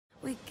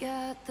We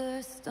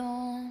gather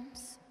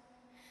stones,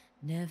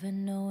 never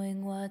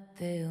knowing what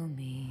they'll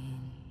mean.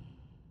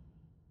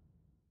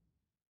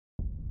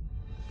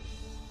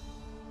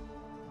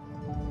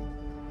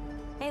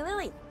 Hey,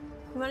 Lily,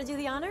 you want to do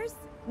the honors?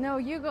 No,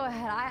 you go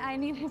ahead. I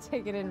need to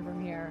take it in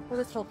from here. I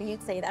was hoping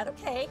you'd say that,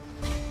 okay?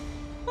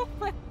 Oh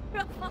my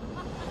God.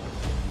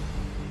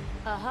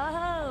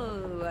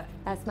 Oh,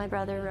 that's my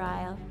brother,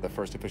 Ryle. The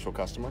first official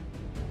customer?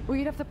 Well,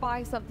 you'd have to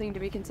buy something to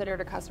be considered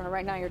a customer.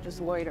 Right now, you're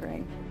just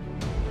loitering.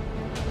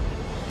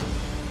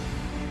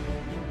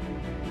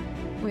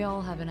 We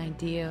all have an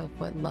idea of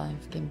what love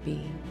can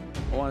be.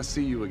 I want to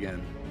see you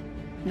again.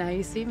 Now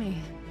you see me.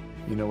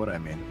 You know what I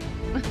mean.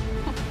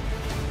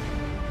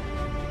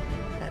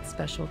 That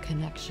special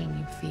connection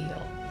you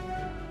feel.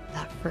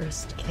 That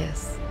first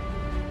kiss.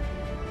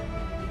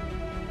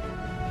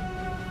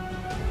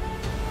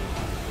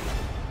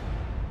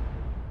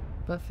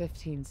 But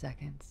 15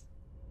 seconds.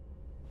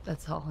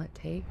 That's all it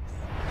takes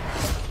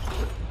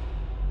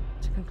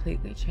to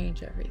completely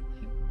change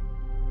everything.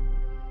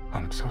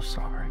 I'm so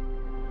sorry.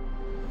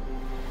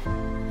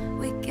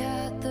 We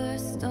gather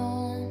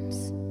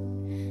stones,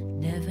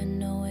 never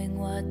knowing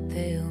what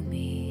they'll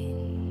mean.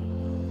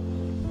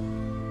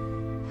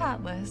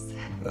 Atlas.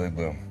 Lily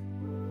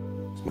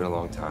Bloom, it's been a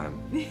long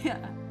time. Yeah.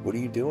 What are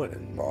you doing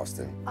in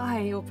Boston?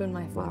 I opened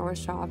my flower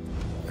shop.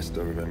 I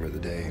still remember the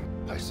day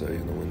I saw you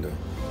in the window.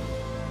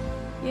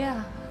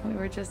 Yeah, we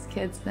were just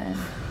kids then.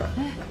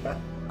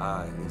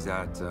 Is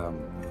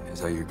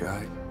that your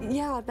guy?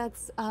 Yeah,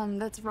 that's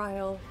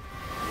Ryle.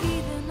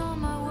 Even on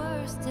my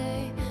worst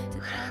day,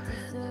 did I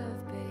deserve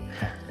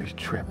There's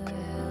tripped.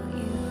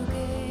 you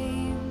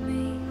gave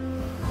me?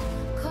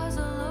 'Cause I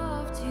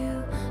loved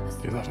you.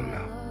 You love him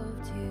now?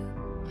 Loved you.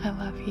 I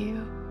love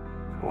you.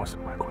 It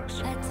wasn't my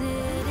question. I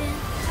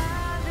didn't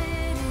have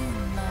it in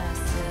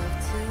myself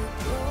to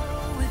go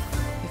with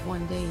If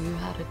one day you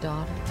had a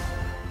daughter,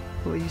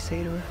 what would you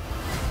say to her?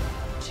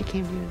 She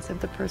came to you and said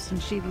the person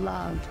she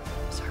loved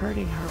was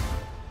hurting her.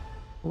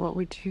 What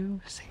would you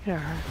say to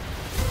her?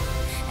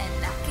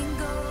 and I can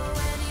go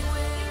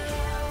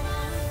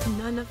anywhere.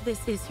 None of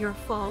this is your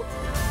fault.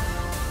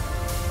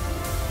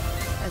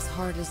 As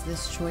hard as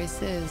this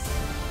choice is,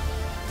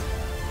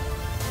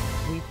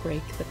 we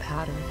break the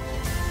pattern.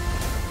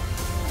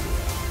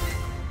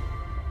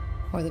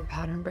 Or the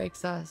pattern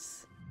breaks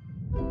us.